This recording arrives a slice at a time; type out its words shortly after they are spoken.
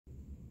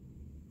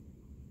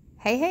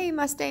Hey, hey,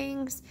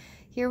 Mustangs.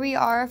 Here we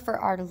are for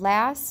our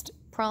last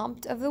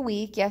prompt of the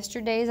week.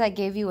 Yesterday's I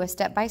gave you a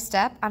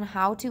step-by-step on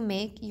how to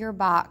make your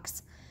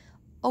box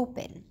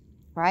open,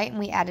 right? And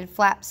we added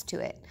flaps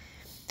to it.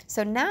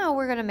 So now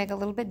we're going to make a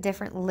little bit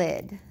different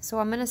lid. So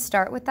I'm going to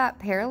start with that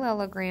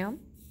parallelogram,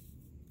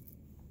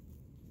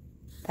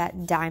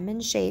 that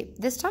diamond shape.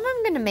 This time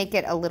I'm going to make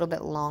it a little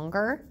bit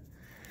longer.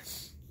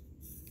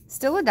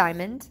 Still a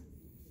diamond.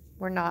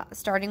 We're not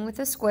starting with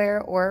a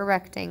square or a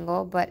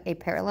rectangle, but a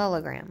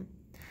parallelogram.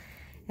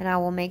 And I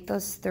will make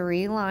those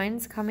 3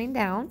 lines coming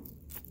down,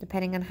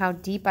 depending on how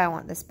deep I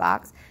want this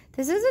box.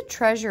 This is a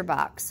treasure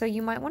box, so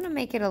you might want to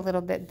make it a little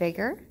bit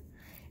bigger,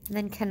 and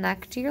then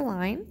connect your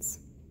lines.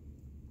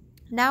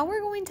 Now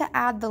we're going to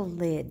add the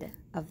lid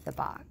of the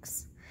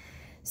box.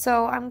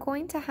 So I'm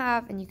going to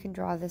have, and you can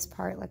draw this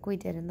part like we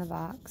did in the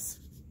box,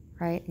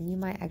 right? And you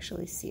might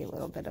actually see a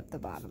little bit of the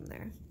bottom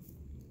there.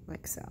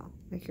 Like so,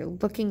 like you're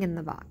looking in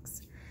the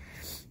box.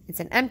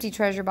 It's an empty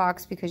treasure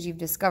box because you've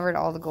discovered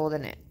all the gold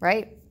in it,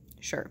 right?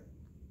 Sure.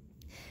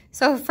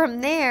 So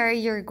from there,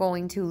 you're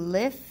going to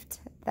lift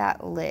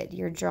that lid.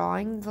 You're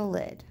drawing the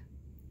lid,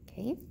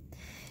 okay?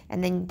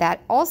 And then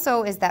that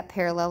also is that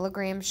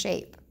parallelogram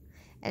shape.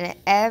 And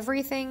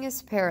everything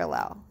is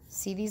parallel.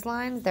 See these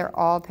lines? They're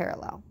all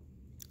parallel.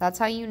 That's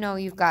how you know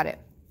you've got it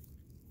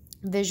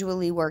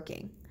visually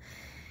working.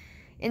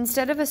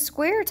 Instead of a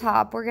square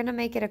top, we're going to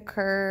make it a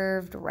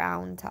curved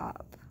round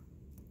top.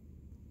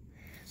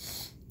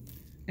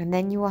 And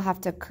then you will have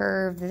to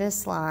curve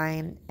this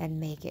line and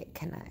make it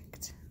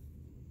connect.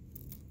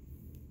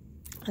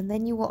 And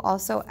then you will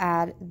also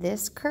add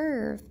this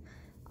curve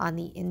on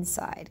the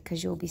inside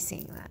because you'll be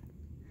seeing that.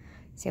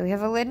 See how we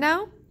have a lid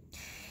now?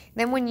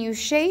 Then when you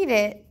shade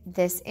it,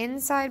 this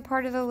inside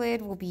part of the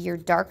lid will be your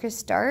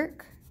darkest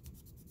dark.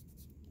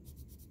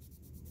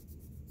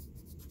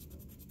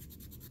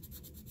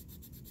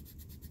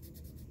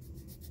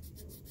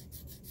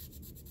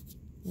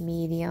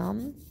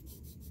 Medium.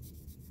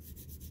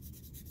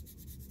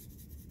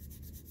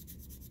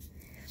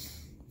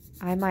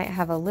 I might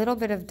have a little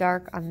bit of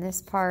dark on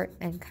this part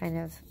and kind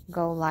of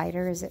go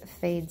lighter as it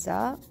fades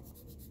up.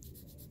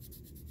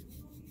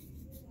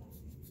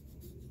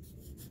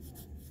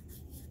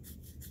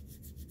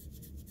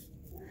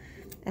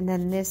 And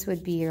then this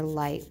would be your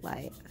light.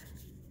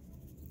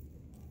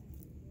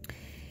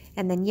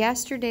 And then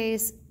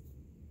yesterday's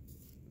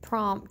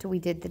prompt, we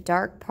did the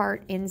dark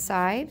part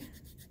inside.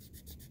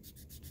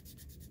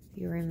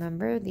 You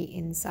remember the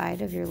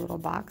inside of your little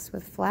box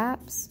with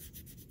flaps.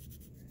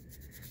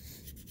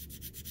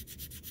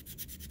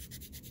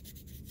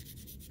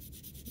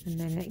 And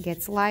then it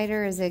gets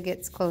lighter as it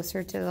gets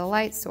closer to the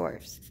light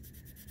source.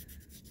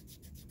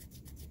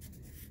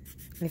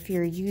 If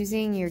you're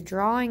using your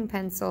drawing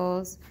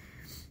pencils,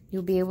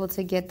 you'll be able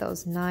to get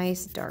those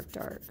nice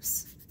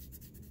darks.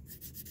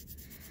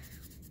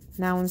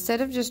 Now,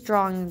 instead of just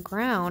drawing the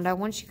ground, I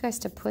want you guys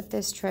to put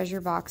this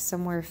treasure box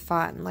somewhere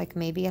fun, like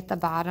maybe at the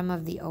bottom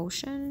of the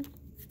ocean.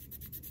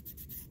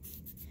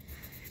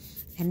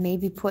 And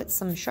maybe put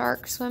some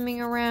sharks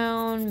swimming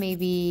around,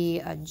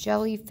 maybe a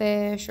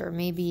jellyfish, or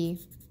maybe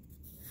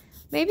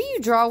you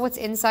draw what's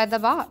inside the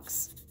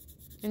box.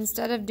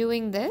 Instead of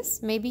doing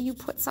this, maybe you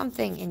put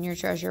something in your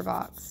treasure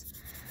box.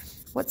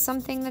 What's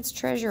something that's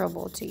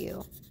treasurable to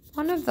you?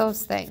 One of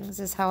those things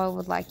is how I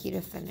would like you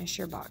to finish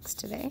your box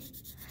today.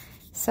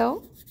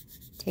 So,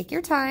 take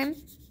your time.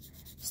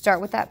 Start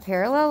with that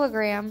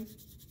parallelogram.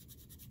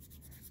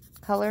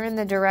 Color in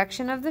the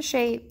direction of the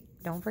shape.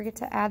 Don't forget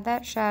to add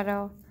that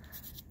shadow.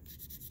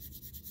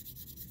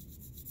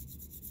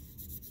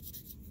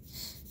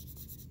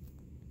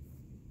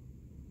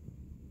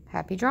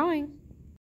 Happy drawing!